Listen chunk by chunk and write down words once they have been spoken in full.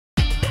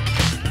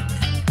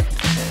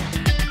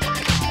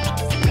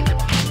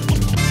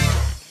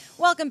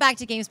Welcome back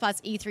to GameSpot's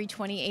E3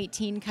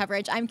 2018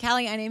 coverage. I'm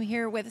Callie, and I'm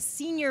here with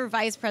Senior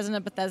Vice President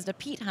of Bethesda,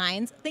 Pete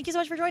Hines. Thank you so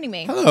much for joining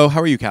me. Hello, how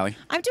are you, Callie?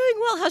 I'm doing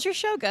well. How's your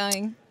show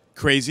going?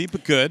 Crazy,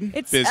 but good.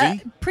 It's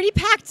busy. Pretty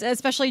packed,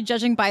 especially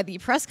judging by the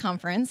press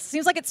conference.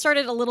 Seems like it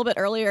started a little bit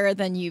earlier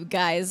than you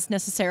guys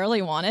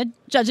necessarily wanted,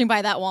 judging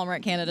by that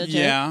Walmart Canada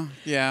joke.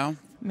 Yeah.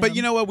 But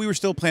you know what? We were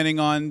still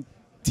planning on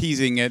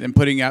teasing it and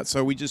putting out,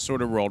 so we just sort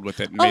of rolled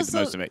with it and made the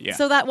most of it. Yeah.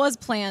 So that was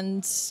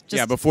planned.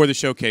 Before the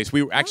showcase.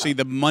 We were actually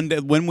the Monday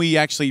when we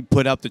actually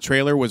put out the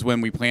trailer was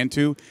when we planned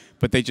to,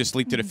 but they just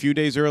leaked it a few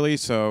days early.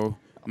 So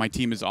my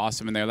team is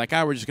awesome, and they're like,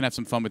 we're just gonna have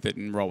some fun with it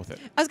and roll with it.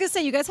 I was gonna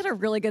say you guys had a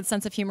really good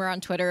sense of humor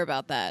on Twitter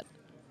about that.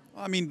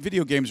 Well, I mean,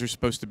 video games are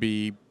supposed to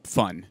be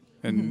fun,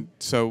 and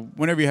so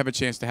whenever you have a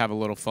chance to have a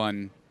little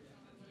fun,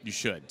 you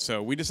should.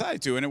 So we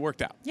decided to, and it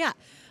worked out. Yeah.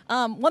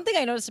 One thing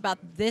I noticed about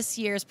this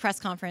year's press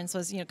conference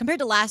was, compared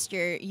to last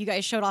year, you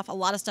guys showed off a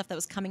lot of stuff that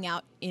was coming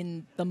out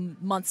in the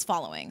months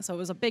following. So it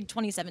was a big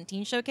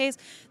 2017 showcase.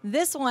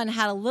 This one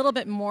had a little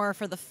bit more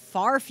for the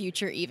far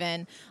future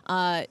even.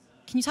 Can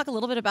you talk a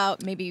little bit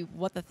about maybe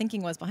what the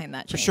thinking was behind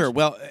that change? For sure.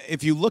 Well,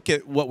 if you look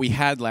at what we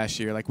had last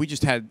year, like we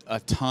just had a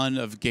ton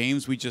of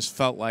games. We just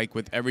felt like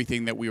with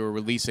everything that we were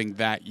releasing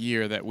that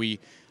year that we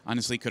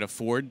honestly could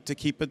afford to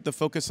keep the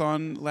focus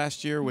on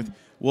last year with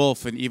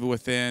Wolf and Evil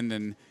Within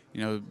and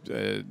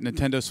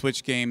Nintendo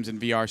Switch games and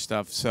VR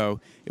stuff. So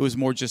it was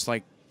more just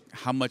like,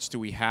 how much do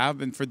we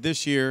have? And for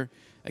this year,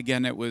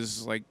 again, it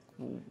was like,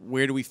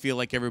 where do we feel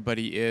like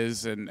everybody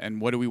is, and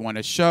what do we want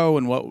to show,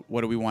 and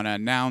what do we want to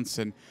announce?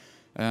 And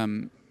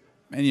in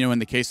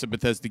the case of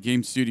Bethesda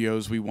Game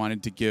Studios, we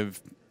wanted to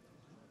give,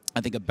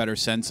 I think, a better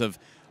sense of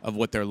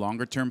what their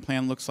longer-term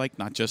plan looks like,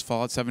 not just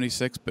Fallout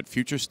 76, but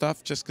future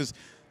stuff, just because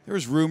there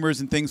was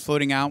rumors and things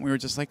floating out, and we were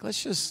just like,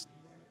 let's just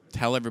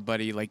tell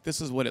everybody, like,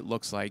 this is what it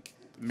looks like,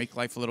 make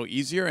life a little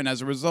easier, and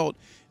as a result,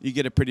 you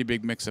get a pretty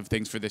big mix of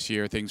things for this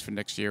year, things for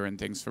next year, and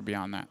things for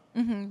beyond that.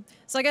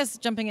 So I guess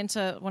jumping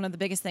into one of the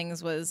biggest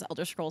things was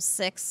Elder Scrolls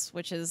 6,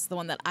 which is the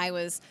one that I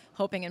was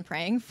hoping and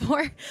praying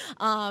for.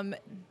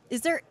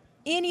 Is there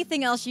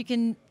anything else you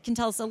can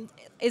tell us?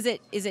 Is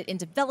it in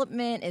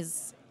development?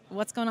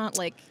 What's going on?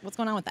 What's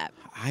going on with that?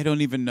 I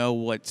don't even know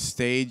what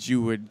stage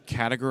you would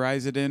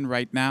categorize it in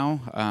right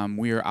now.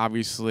 We are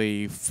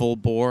obviously full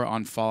bore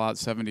on Fallout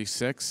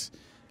 76.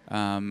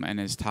 And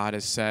as Todd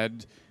has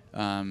said,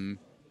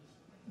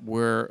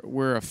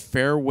 we're a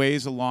fair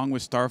ways along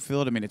with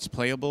Starfield. I mean, it's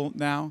playable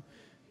now.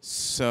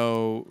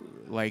 So,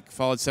 like,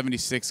 Fallout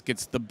 76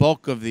 gets the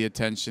bulk of the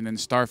attention, and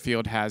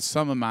Starfield has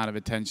some amount of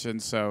attention.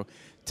 So,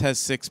 TES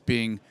 6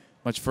 being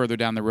much further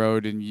down the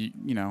road and,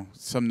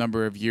 some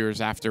number of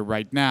years after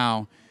right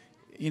now,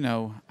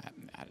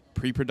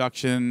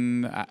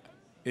 pre-production,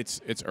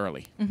 it's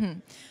early.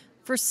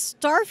 For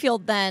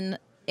Starfield, then,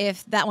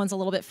 if that one's a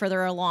little bit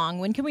further along,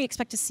 when can we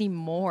expect to see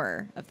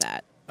more of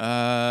that?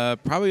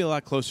 Probably a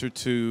lot closer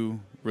to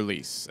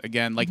release.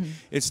 Again,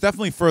 it's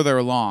definitely further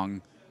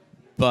along,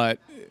 but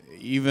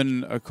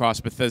even across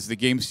Bethesda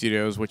Game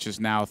Studios, which is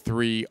now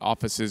 3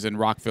 offices in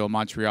Rockville,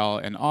 Montreal,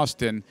 and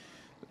Austin,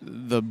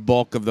 the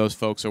bulk of those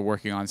folks are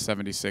working on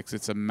 76.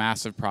 It's a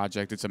massive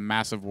project. It's a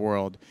massive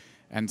world.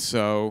 And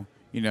so,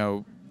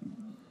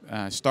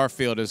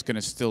 Starfield is going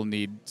to still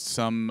need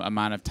some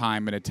amount of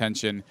time and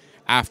attention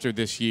after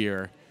this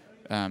year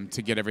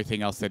to get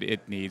everything else that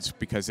it needs,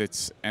 because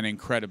it's an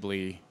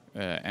incredibly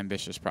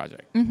ambitious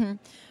project.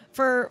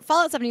 For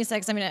Fallout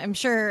 76, I'm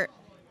sure,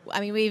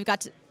 we've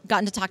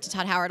gotten to talk to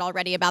Todd Howard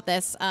already about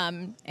this,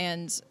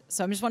 and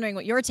so I'm just wondering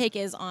what your take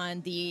is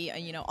on the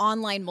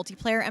online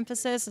multiplayer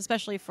emphasis,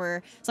 especially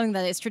for something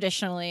that is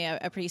traditionally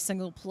a pretty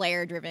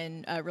single-player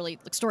driven, really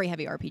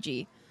story-heavy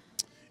RPG.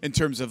 In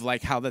terms of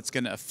how that's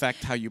going to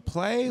affect how you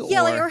play,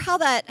 or how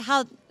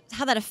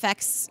that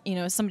affects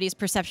somebody's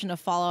perception of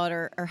Fallout,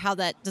 or how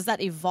does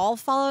that evolve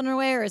Fallout in a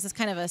way, or is this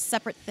kind of a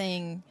separate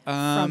thing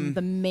from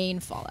the main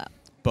Fallout?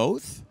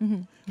 Both.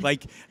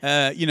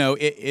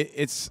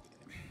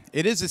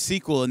 It is a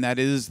sequel, and that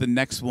is the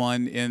next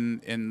one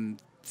in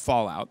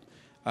Fallout,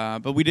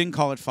 but we didn't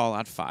call it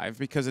Fallout 5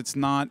 because it's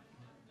not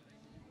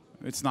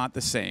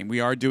the same. We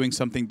are doing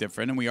something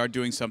different, and we are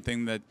doing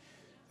something that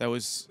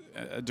was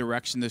a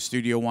direction the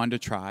studio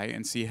wanted to try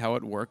and see how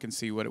it worked and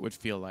see what it would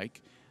feel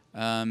like.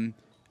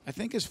 I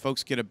think as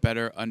folks get a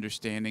better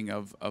understanding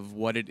of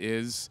what it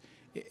is,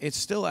 it's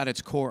still at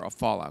its core a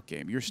Fallout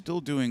game. You're still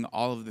doing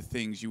all of the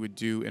things you would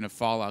do in a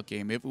Fallout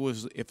game if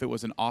it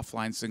was an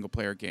offline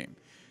single-player game.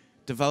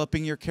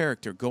 Developing your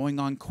character, going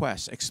on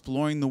quests,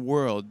 exploring the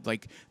world,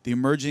 like the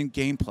emergent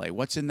gameplay.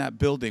 What's in that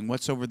building?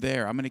 What's over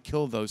there? I'm going to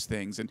kill those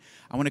things, and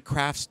I want to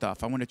craft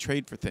stuff. I want to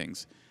trade for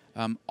things.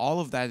 All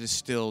of that is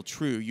still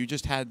true. You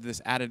just had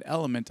this added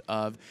element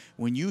of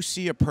when you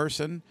see a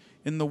person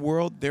in the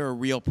world, they're a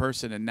real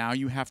person, and now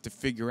you have to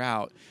figure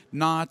out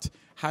not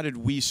how did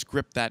we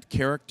script that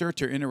character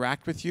to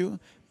interact with you,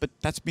 but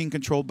that's being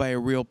controlled by a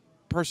real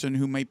person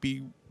who might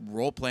be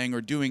role-playing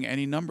or doing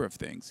any number of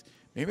things.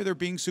 Maybe they're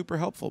being super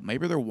helpful.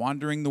 Maybe they're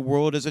wandering the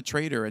world as a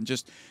trader and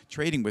just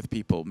trading with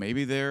people.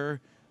 Maybe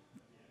they're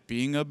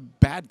being a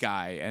bad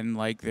guy, and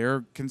like they're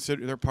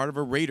part of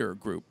a raider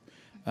group.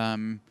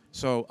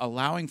 So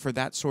allowing for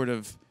that sort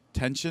of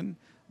tension,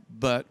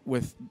 but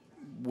with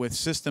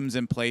systems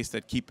in place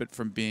that keep it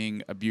from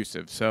being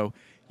abusive. So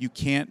you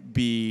can't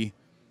be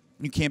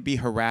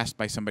harassed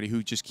by somebody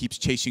who just keeps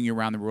chasing you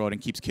around the world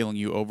and keeps killing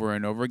you over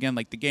and over again.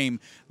 Like the game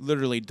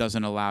literally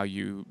doesn't allow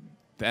you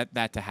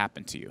that to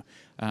happen to you.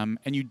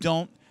 And you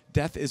don't.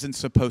 Death isn't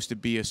supposed to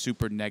be a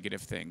super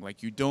negative thing.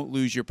 Like you don't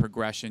lose your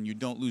progression, you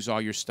don't lose all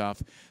your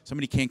stuff.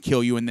 Somebody can't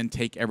kill you and then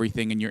take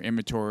everything in your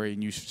inventory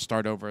and you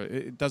start over.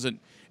 It doesn't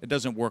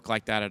work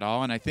like that at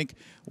all. And I think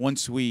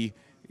once we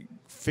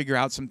figure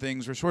out some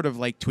things, we're sort of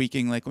like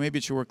tweaking, like well, maybe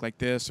it should work like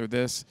this or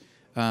this.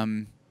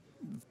 When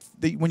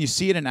you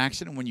see it in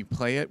action and when you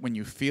play it, when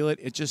you feel it,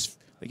 it just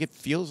like it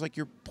feels like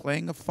you're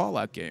playing a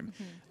Fallout game.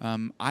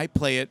 Mm-hmm. I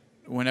play it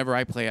whenever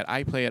I play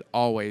it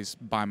always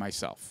by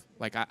myself.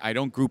 Like I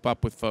don't group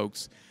up with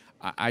folks.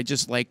 I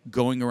just like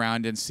going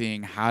around and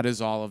seeing how does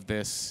all of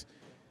this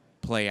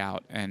play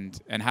out and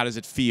how does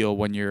it feel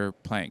when you're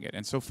playing it.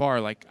 And so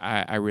far, like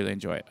I really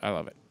enjoy it. I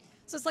love it.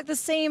 So it's like the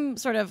same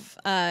sort of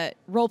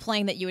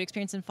role-playing that you would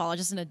experience in Fallout,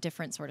 just in a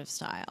different sort of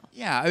style.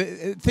 Yeah,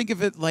 think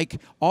of it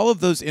like all of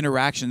those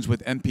interactions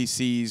with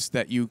NPCs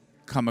that you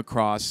come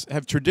across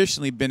have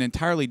traditionally been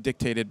entirely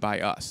dictated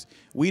by us.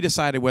 We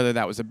decided whether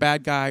that was a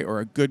bad guy or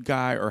a good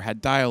guy or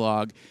had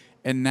dialogue,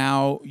 and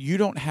now you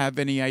don't have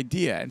any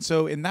idea. And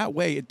so in that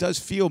way, it does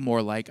feel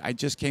more like I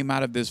just came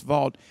out of this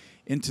vault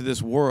into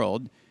this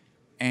world,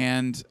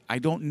 and I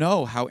don't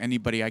know how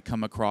anybody I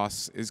come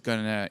across is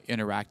going to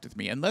interact with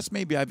me, unless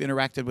maybe I've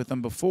interacted with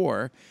them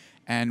before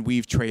and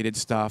we've traded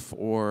stuff,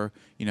 or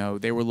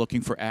they were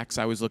looking for X,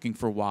 I was looking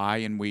for Y,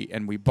 and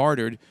we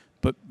bartered.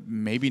 But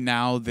maybe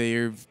now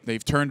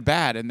they've turned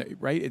bad, and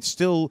right, it's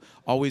still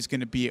always going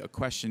to be a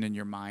question in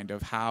your mind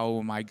of how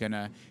am I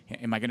gonna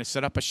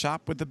set up a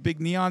shop with a big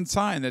neon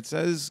sign that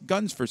says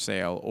guns for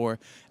sale, or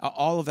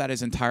all of that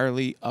is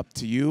entirely up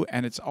to you,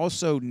 and it's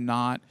also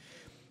not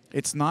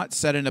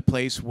set in a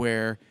place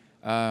where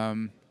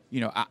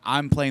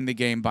I'm playing the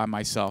game by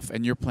myself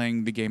and you're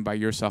playing the game by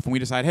yourself, and we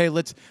decide, hey,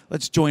 let's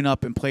join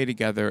up and play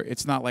together.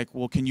 It's not like,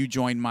 well, can you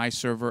join my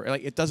server?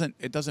 Like it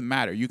doesn't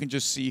matter. You can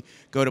just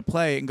go to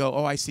play and go,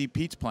 oh, I see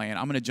Pete's playing.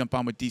 I'm going to jump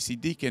on with DC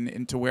Deacon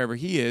into wherever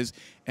he is,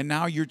 and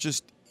now you're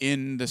just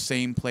in the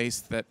same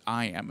place that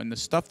I am, and the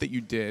stuff that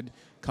you did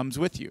comes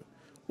with you.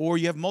 Or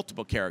you have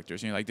multiple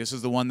characters, and you're like, this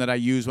is the one that I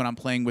use when I'm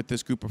playing with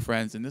this group of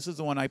friends, and this is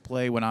the one I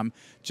play when I'm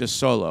just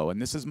solo, and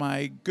this is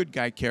my good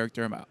guy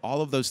character.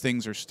 All of those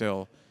things are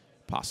still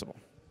possible.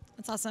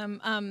 That's awesome.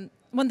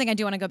 One thing I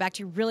do want to go back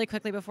to really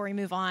quickly before we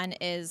move on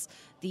is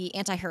the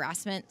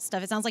anti-harassment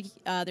stuff. It sounds like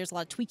there's a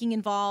lot of tweaking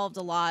involved,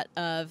 a lot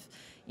of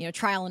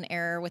trial and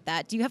error with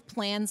that. Do you have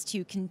plans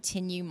to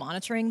continue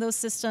monitoring those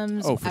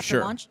systems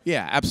after launch?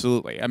 Yeah,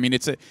 absolutely. I mean,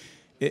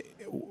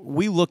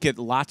 we look at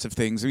lots of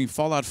things. I mean,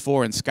 Fallout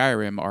 4 and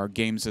Skyrim are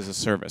games as a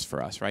service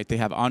for us, right? They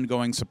have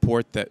ongoing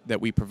support that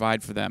we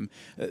provide for them.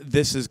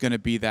 This is going to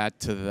be that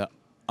to the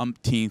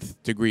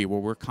umpteenth degree, where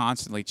we're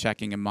constantly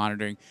checking and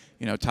monitoring.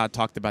 Todd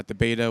talked about the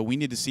beta. We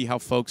need to see how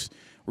folks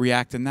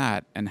react in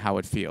that and how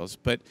it feels.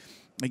 But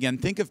again,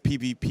 think of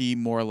PvP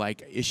more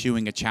like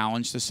issuing a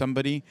challenge to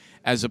somebody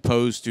as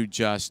opposed to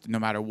just no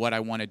matter what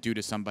I want to do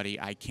to somebody,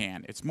 I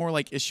can. It's more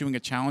like issuing a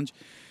challenge,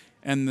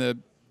 and the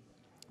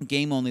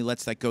game only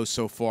lets that go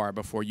so far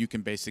before you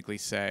can basically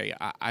say,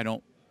 I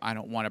don't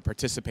want to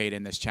participate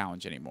in this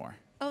challenge anymore.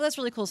 Oh, that's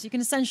really cool. So you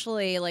can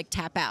essentially like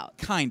tap out.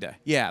 Kinda,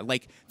 yeah.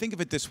 Like think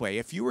of it this way: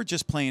 if you were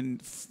just playing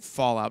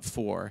Fallout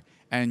 4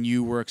 and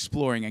you were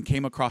exploring and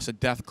came across a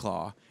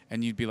Deathclaw,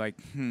 and you'd be like,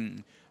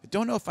 I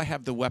don't know if I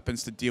have the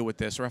weapons to deal with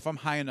this, or if I'm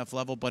high enough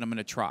level, but I'm going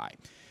to try.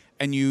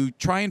 And you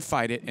try and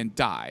fight it and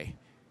die,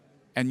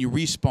 and you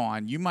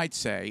respawn. You might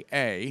say,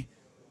 A,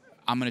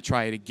 I'm going to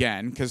try it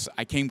again because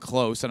I came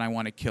close and I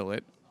want to kill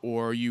it.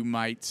 Or you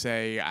might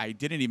say, I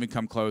didn't even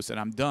come close and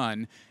I'm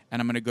done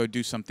and I'm going to go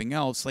do something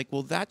else. Like,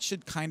 well, that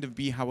should kind of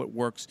be how it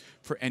works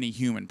for any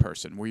human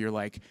person, where you're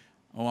like,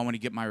 oh, I want to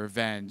get my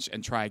revenge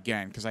and try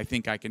again because I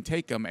think I can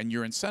take them, and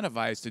you're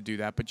incentivized to do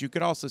that. But you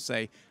could also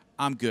say,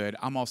 I'm good,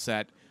 I'm all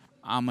set,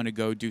 I'm going to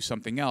go do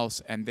something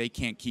else, and they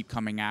can't keep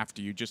coming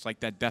after you, just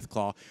like that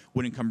Deathclaw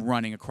wouldn't come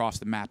running across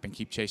the map and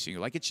keep chasing you.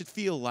 Like, it should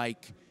feel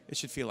like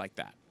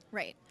that.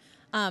 Right.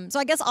 So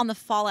I guess on the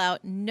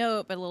Fallout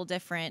note, but a little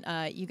different,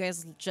 you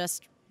guys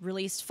just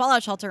released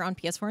Fallout Shelter on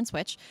PS4 and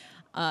Switch.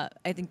 I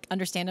think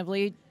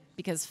understandably,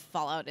 because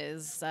Fallout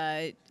is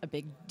a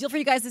big deal for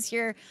you guys this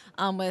year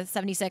with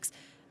 76.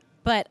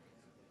 But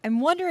I'm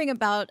wondering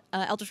about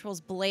Elder Scrolls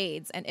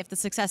Blades, and if the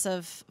success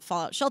of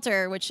Fallout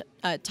Shelter, which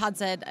Todd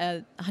said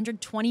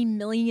 120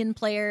 million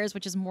players,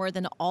 which is more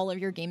than all of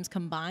your games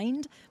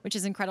combined, which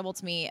is incredible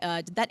to me.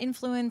 Did that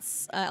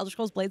influence Elder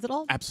Scrolls Blades at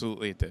all?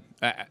 Absolutely, it did.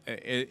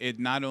 It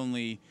not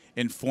only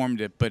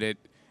informed it, but it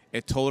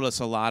told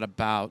us a lot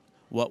about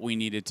what we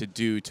needed to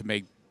do to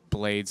make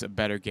Blades a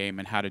better game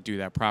and how to do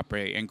that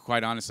properly. And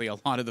quite honestly, a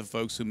lot of the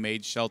folks who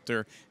made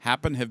Shelter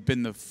happen have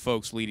been the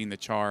folks leading the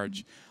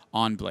charge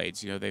on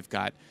blades. You know, they've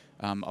got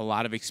a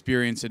lot of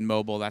experience in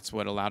mobile. That's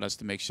what allowed us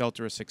to make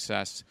Shelter a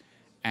success.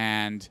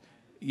 And,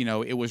 you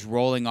know, it was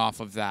rolling off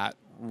of that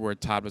where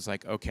Todd was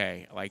like,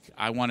 okay, like,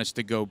 I want us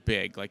to go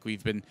big. Like,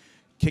 we've been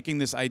kicking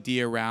this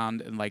idea around,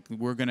 and, like,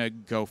 we're going to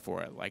go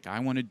for it. Like, I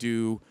want to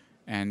do,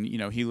 and, you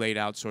know, he laid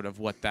out sort of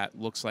what that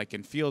looks like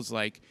and feels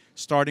like,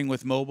 starting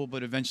with mobile,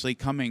 but eventually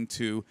coming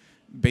to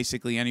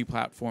basically any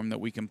platform that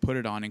we can put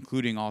it on,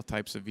 including all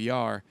types of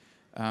VR.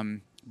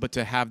 But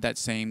to have that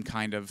same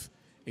kind of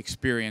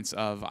experience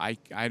of,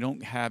 I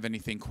don't have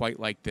anything quite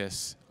like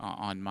this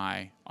on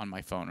my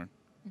phone.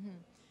 Mm-hmm.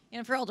 You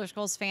know, for Elder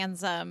Scrolls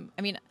fans, I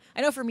mean, I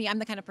know for me, I'm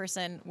the kind of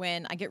person,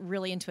 when I get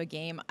really into a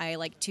game, I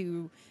like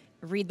to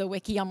read the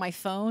wiki on my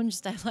phone.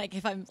 Just like,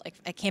 if I'm like,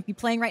 I can't be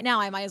playing right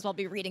now, I might as well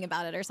be reading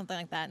about it or something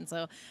like that. And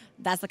so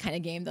that's the kind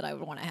of game that I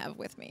would want to have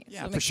with me.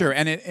 Yeah, so for sure.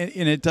 And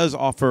it does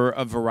offer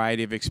a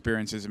variety of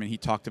experiences. I mean, he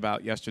talked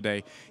about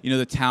yesterday, you know,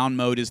 the town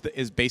mode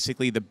is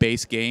basically the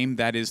base game.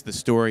 That is the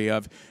story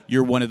of,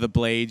 you're one of the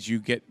blades, you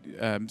get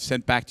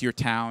sent back to your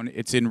town,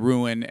 it's in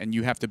ruin, and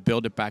you have to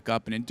build it back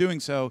up. And in doing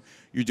so,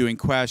 you're doing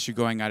quests, you're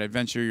going on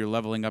adventure, you're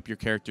leveling up your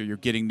character, you're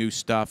getting new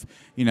stuff.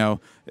 You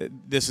know,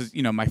 this is,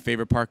 you know, my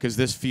favorite part, because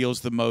this feels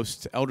the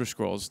most Elder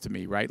Scrolls to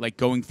me, right? Like,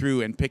 going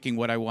through and picking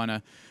what I want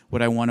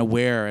to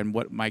wear and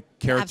what my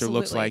character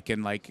looks like,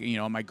 and, like, you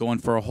know, am I going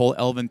for a whole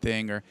elven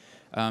thing, or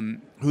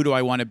who do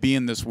I want to be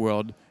in this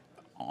world,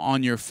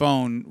 on your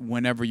phone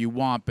whenever you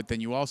want. But then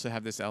you also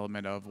have this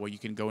element of, well, you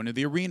can go into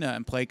the arena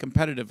and play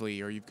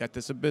competitively, or you've got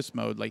this abyss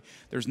mode. Like,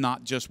 there's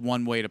not just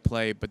one way to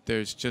play, but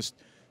there's just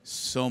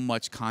so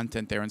much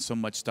content there and so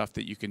much stuff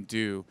that you can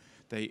do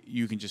that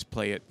you can just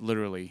play it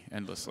literally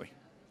endlessly.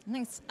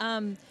 Nice.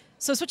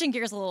 So switching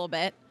gears a little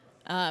bit,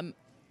 I'm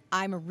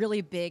a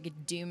really big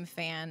Doom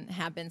fan,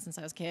 have been since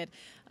I was a kid,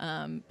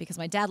 because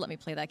my dad let me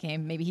play that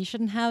game. Maybe he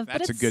shouldn't have.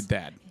 That's a good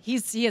dad. He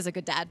is a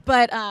good dad.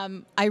 But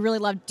I really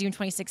loved Doom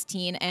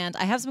 2016, and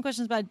I have some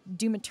questions about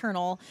Doom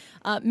Eternal.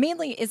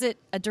 Mainly, is it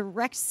a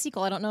direct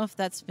sequel? I don't know if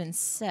that's been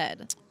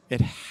said.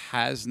 It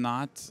has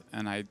not,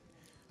 and I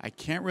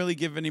can't really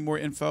give any more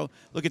info.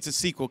 Look, it's a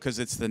sequel because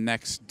it's the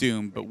next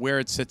Doom, but where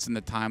it sits in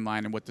the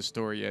timeline and what the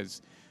story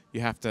is,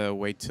 you have to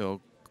wait till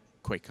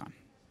QuakeCon.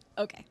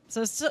 Okay,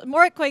 so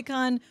more at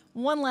QuakeCon.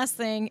 One last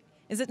thing.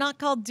 Is it not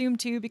called Doom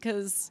 2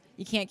 because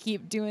you can't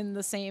keep doing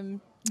the same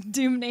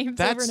Doom names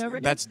over and over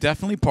again? That's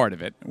definitely part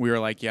of it. We were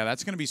like, yeah,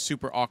 that's going to be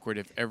super awkward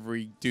if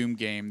every Doom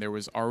game, there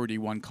was already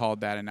one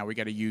called that, and now we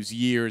got to use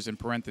years in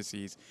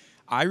parentheses.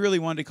 I really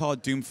wanted to call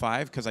it Doom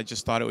 5 because I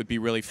just thought it would be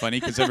really funny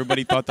because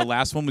everybody thought the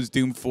last one was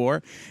Doom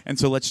 4. And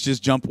so let's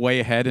just jump way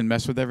ahead and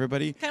mess with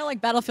everybody. Kind of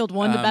like Battlefield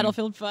 1 to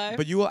Battlefield 5.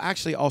 But you will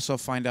actually also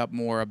find out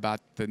more about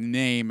the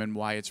name and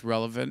why it's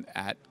relevant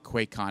at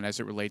QuakeCon as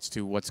it relates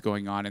to what's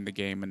going on in the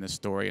game and the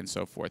story and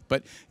so forth.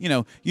 But, you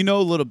know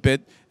a little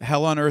bit.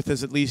 Hell on Earth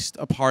is at least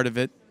a part of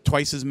it.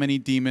 Twice as many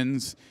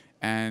demons.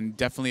 And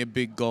definitely a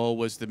big goal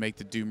was to make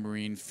the Doom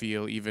Marine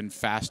feel even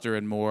faster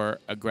and more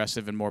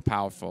aggressive and more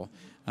powerful.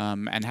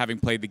 And having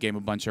played the game a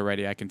bunch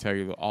already, I can tell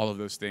you that all of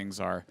those things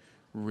are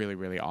really,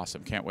 really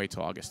awesome. Can't wait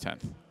till August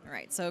 10th. All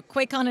right, so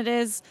QuakeCon it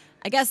is.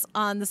 I guess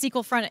on the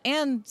sequel front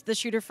and the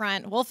shooter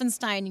front,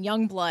 Wolfenstein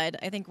Youngblood,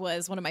 I think,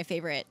 was one of my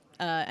favorite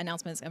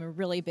announcements. I'm a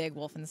really big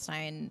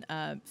Wolfenstein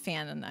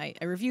fan, and I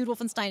reviewed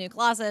Wolfenstein New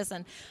Colossus,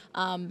 and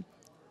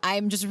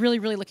I'm just really,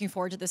 really looking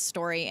forward to this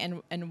story.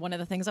 And one of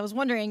the things I was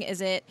wondering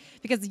is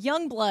because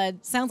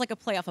Youngblood sounds like a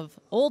playoff of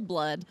Old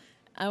Blood.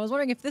 I was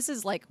wondering if this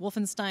is like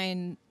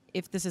Wolfenstein,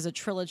 if this is a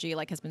trilogy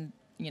like has been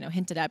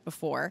hinted at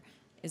before.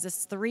 Is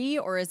this 3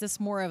 or is this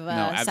more of a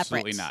separate? No,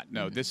 absolutely not.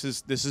 No, this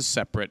is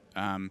separate.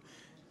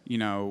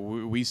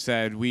 We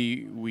said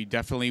we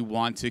definitely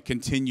want to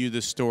continue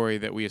the story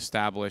that we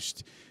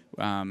established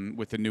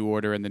with the New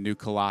Order and the New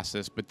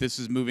Colossus, but this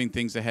is moving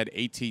things ahead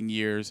 18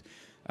 years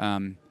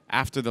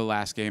after the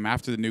last game,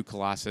 after the New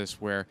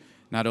Colossus, where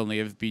not only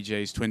have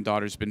BJ's twin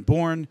daughters been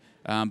born,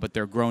 but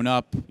they're grown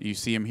up. You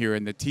see them here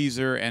in the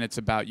teaser, and it's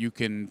about you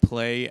can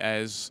play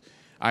as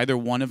either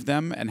one of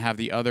them and have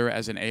the other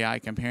as an AI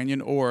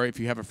companion, or if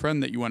you have a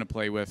friend that you want to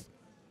play with,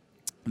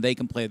 they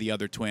can play the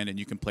other twin and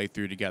you can play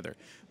through together.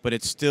 But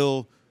it's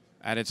still,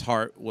 at its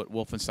heart, what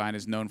Wolfenstein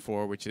is known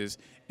for, which is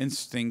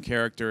interesting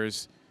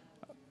characters,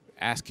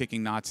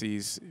 ass-kicking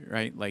Nazis,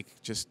 right? Like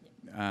just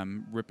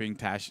ripping,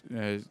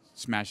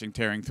 smashing,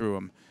 tearing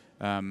through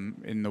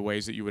them in the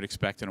ways that you would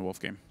expect in a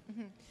Wolf game.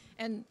 Mm-hmm.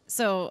 And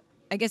so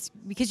I guess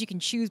because you can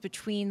choose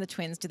between the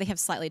twins, do they have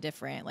slightly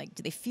different,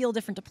 do they feel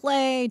different to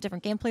play,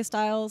 different gameplay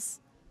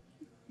styles?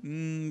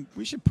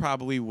 We should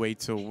probably wait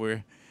till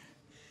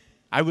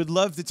I would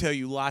love to tell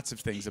you lots of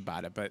things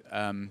about it, but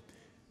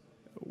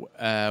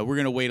we're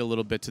going to wait a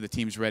little bit till the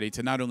team's ready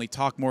to not only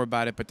talk more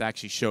about it, but to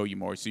actually show you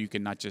more, so you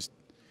can not just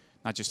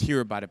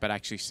hear about it, but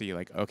actually see,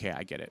 okay,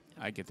 I get it.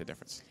 I get the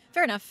difference.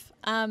 Fair enough.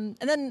 And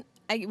then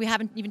we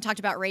haven't even talked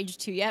about Rage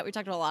 2 yet. We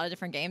talked about a lot of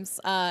different games.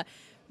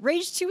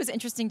 Rage 2 was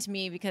interesting to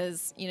me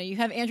because, you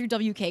have Andrew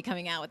WK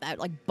coming out with that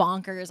like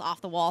bonkers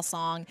off the wall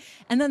song.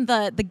 And then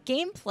the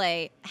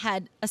gameplay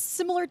had a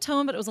similar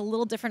tone, but it was a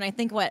little different. I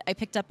think what I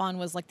picked up on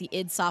was like the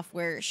id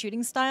Software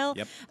shooting style.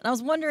 Yep. And I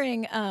was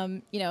wondering,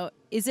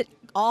 is it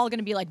all going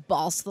to be like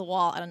balls to the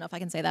wall? I don't know if I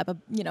can say that, but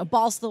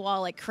balls to the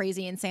wall, like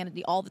crazy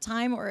insanity all the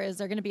time, or is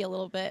there going to be a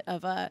little bit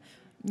of a,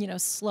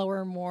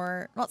 slower,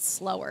 more not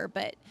slower,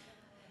 but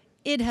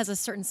id has a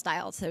certain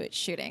style to its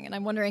shooting, and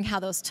I'm wondering how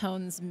those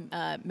tones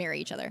marry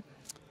each other.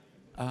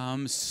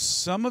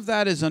 Some of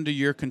that is under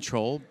your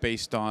control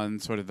based on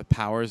sort of the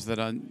powers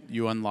that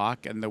you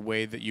unlock and the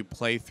way that you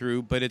play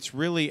through, but it's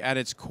really at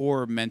its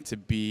core meant to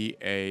be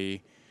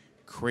a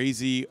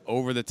crazy,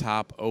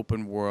 over-the-top,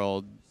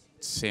 open-world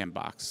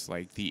sandbox.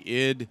 Like the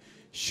id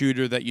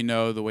shooter that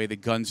the way the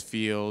guns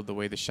feel, the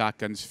way the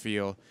shotguns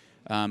feel,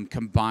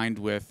 combined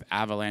with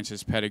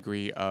Avalanche's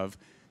pedigree of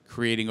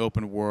creating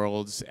open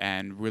worlds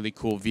and really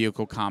cool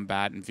vehicle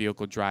combat and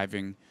vehicle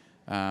driving,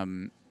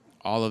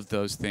 all of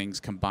those things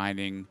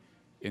combining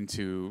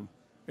into,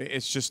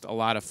 it's just a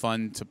lot of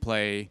fun to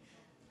play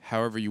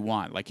however you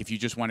want. Like if you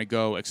just want to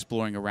go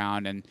exploring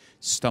around and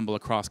stumble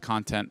across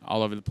content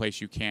all over the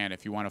place, you can.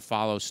 If you want to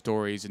follow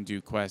stories and do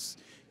quests,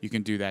 you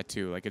can do that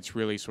too. Like it's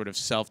really sort of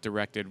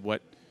self-directed.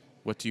 What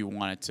do you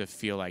want it to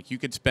feel like? You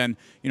could spend,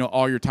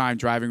 all your time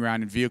driving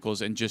around in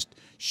vehicles and just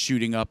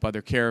shooting up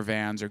other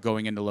caravans or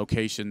going into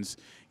locations.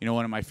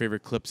 One of my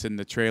favorite clips in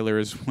the trailer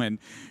is when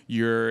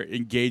you're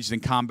engaged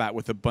in combat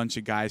with a bunch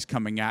of guys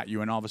coming at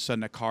you, and all of a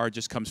sudden a car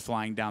just comes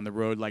flying down the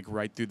road, like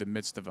right through the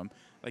midst of them.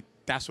 Like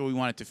that's what we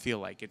want it to feel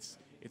like. It's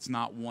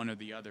not one or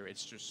the other.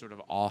 It's just sort of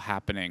all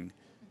happening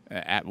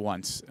at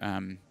once.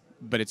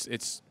 But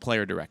it's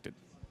player directed.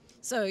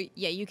 So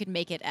yeah, you could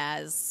make it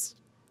as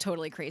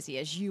totally crazy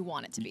as you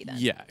want it to be then.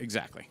 Yeah,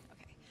 exactly.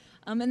 Okay.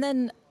 And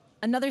then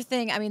another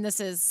thing, this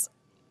is,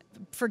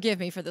 forgive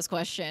me for this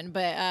question,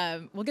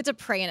 but we'll get to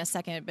Prey in a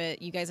second,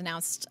 but you guys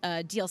announced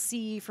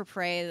DLC for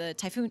Prey, the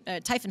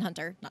Typhon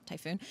Hunter, not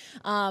Typhoon.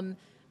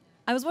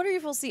 I was wondering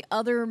if we'll see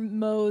other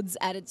modes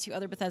added to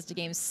other Bethesda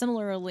games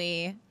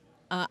similarly.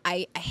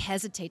 I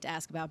hesitate to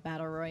ask about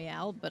Battle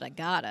Royale, but I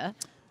gotta.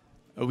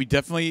 We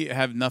definitely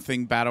have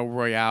nothing Battle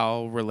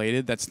Royale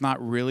related. That's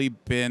not really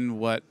been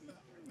what,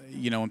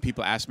 when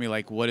people ask me,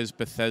 like, what is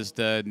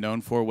Bethesda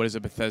known for? What does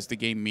a Bethesda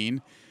game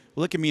mean?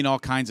 Well, it can mean all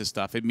kinds of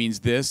stuff. It means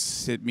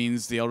this. It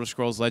means the Elder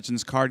Scrolls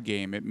Legends card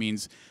game. It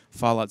means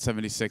Fallout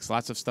 76.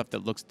 Lots of stuff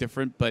that looks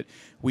different, but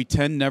we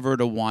tend never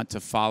to want to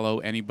follow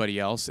anybody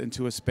else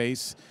into a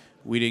space.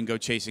 We didn't go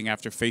chasing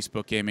after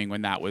Facebook gaming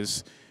when that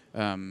was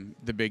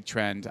the big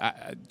trend.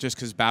 Just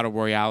because Battle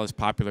Royale is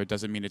popular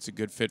doesn't mean it's a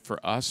good fit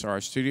for us or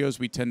our studios.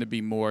 We tend to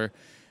be more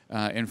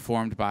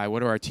informed by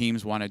what do our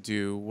teams want to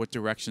do, what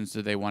directions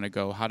do they want to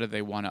go, how do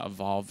they want to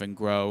evolve and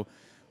grow,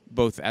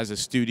 both as a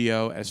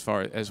studio as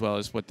well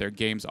as what their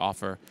games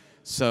offer.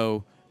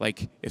 So,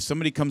 like, if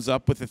somebody comes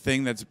up with a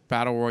thing that's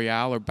Battle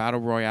Royale or Battle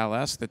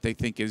Royale-esque that they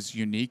think is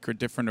unique or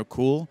different or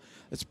cool,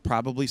 it's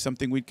probably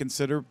something we'd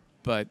consider,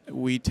 but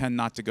we tend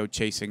not to go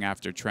chasing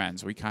after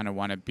trends. We kind of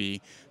want to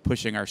be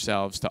pushing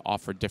ourselves to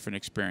offer different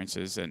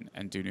experiences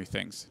and do new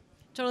things.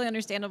 Totally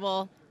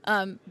understandable.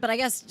 But I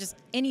guess just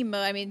any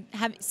mode.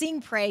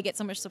 Seeing Prey get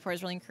so much support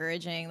is really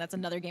encouraging. That's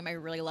another game I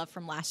really loved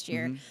from last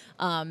year.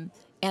 Mm-hmm.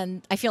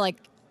 And I feel like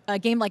a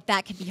game like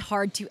that can be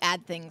hard to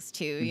add things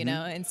to,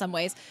 in some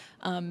ways.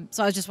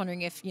 So I was just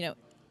wondering if,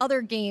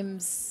 other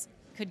games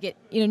could get,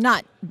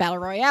 not Battle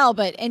Royale,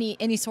 but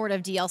any sort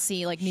of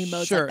DLC, like new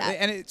modes like that.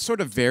 Sure, and it sort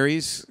of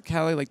varies,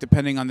 Callie, like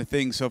depending on the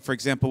thing. So, for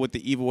example, with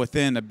the Evil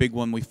Within, a big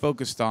one we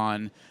focused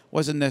on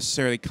wasn't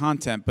necessarily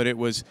content, but it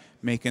was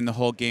making the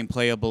whole game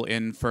playable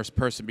in first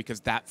person because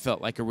that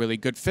felt like a really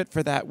good fit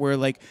for that, where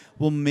like,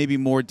 well, maybe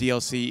more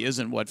DLC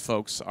isn't what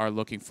folks are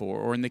looking for.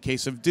 Or in the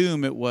case of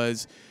Doom, it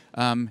was,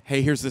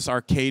 hey, here's this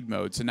arcade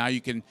mode. So now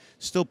you can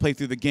still play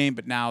through the game,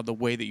 but now the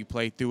way that you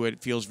play through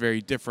it feels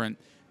very different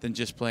than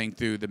just playing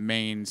through the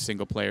main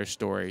single-player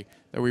story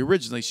that we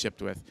originally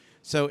shipped with.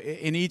 So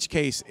in each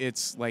case,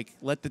 it's like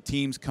let the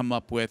teams come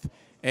up with,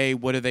 A,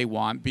 what do they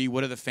want? B,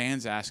 what are the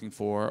fans asking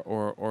for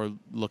or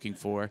looking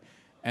for?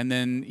 And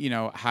then,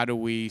 how do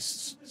we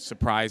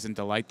surprise and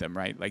delight them,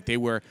 right? Like they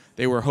were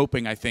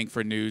hoping, I think,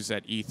 for news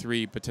at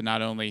E3, but to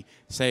not only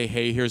say,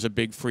 hey, here's a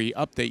big free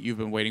update you've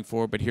been waiting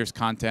for, but here's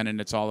content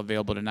and it's all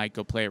available tonight,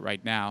 go play it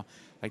right now.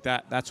 Like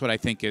that's what I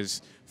think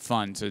is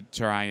fun, to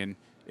try and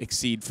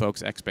exceed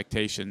folks'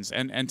 expectations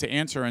and to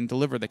answer and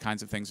deliver the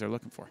kinds of things they're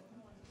looking for.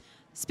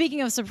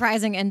 Speaking of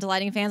surprising and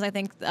delighting fans, I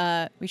think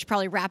we should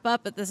probably wrap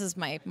up, but this is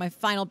my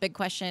final big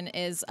question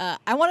is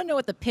I want to know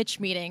what the pitch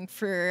meeting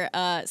for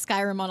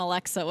Skyrim on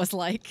Alexa was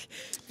like,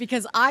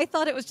 because I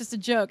thought it was just a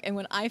joke, and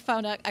when I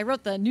found out, I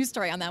wrote the news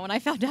story on that, when I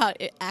found out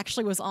it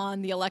actually was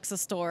on the Alexa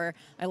store,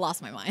 I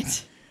lost my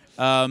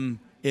mind.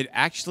 It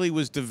actually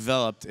was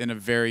developed in a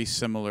very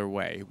similar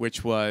way,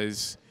 which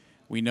was,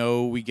 we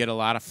know we get a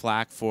lot of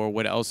flack for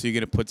what else are you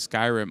going to put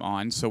Skyrim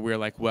on, so we're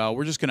like, well,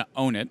 we're just going to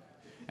own it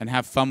and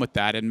have fun with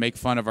that and make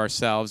fun of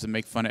ourselves and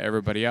make fun of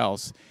everybody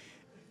else.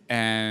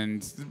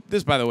 And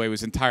this, by the way,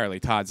 was entirely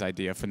Todd's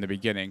idea from the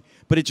beginning.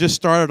 But it just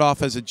started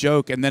off as a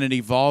joke, and then it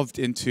evolved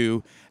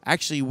into,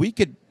 actually, we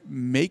could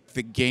make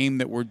the game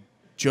that we're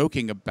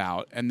joking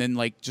about and then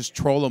like just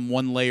troll them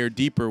one layer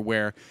deeper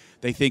where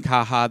they think,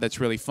 haha, that's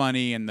really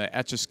funny, and the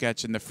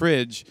Etch-a-Sketch in the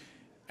fridge,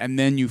 and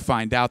then you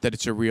find out that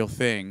it's a real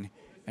thing,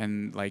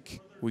 and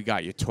like we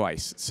got you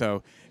twice.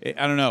 So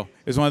I don't know.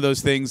 It was one of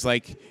those things,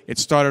 like it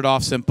started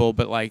off simple,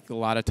 but like a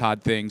lot of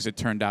Todd things, it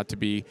turned out to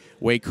be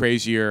way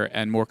crazier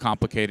and more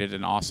complicated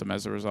and awesome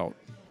as a result.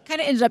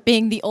 Kind of ended up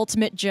being the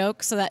ultimate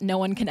joke so that no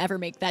one can ever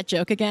make that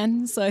joke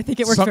again. So I think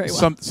it worked very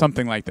well.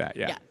 Something like that,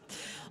 yeah.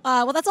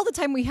 Well, that's all the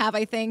time we have,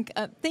 I think.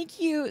 Thank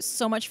you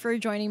so much for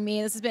joining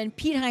me. This has been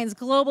Pete Hines,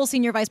 Global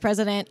Senior Vice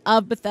President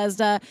of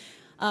Bethesda.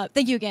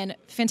 Thank you again.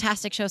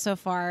 Fantastic show so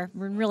far.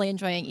 We're really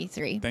enjoying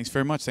E3. Thanks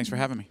very much. Thanks for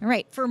having me. All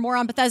right. For more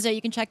on Bethesda,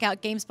 you can check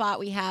out GameSpot.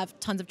 We have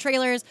tons of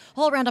trailers, a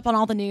whole roundup on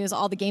all the news,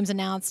 all the games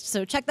announced.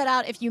 So check that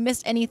out if you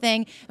missed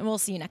anything, and we'll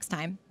see you next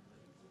time.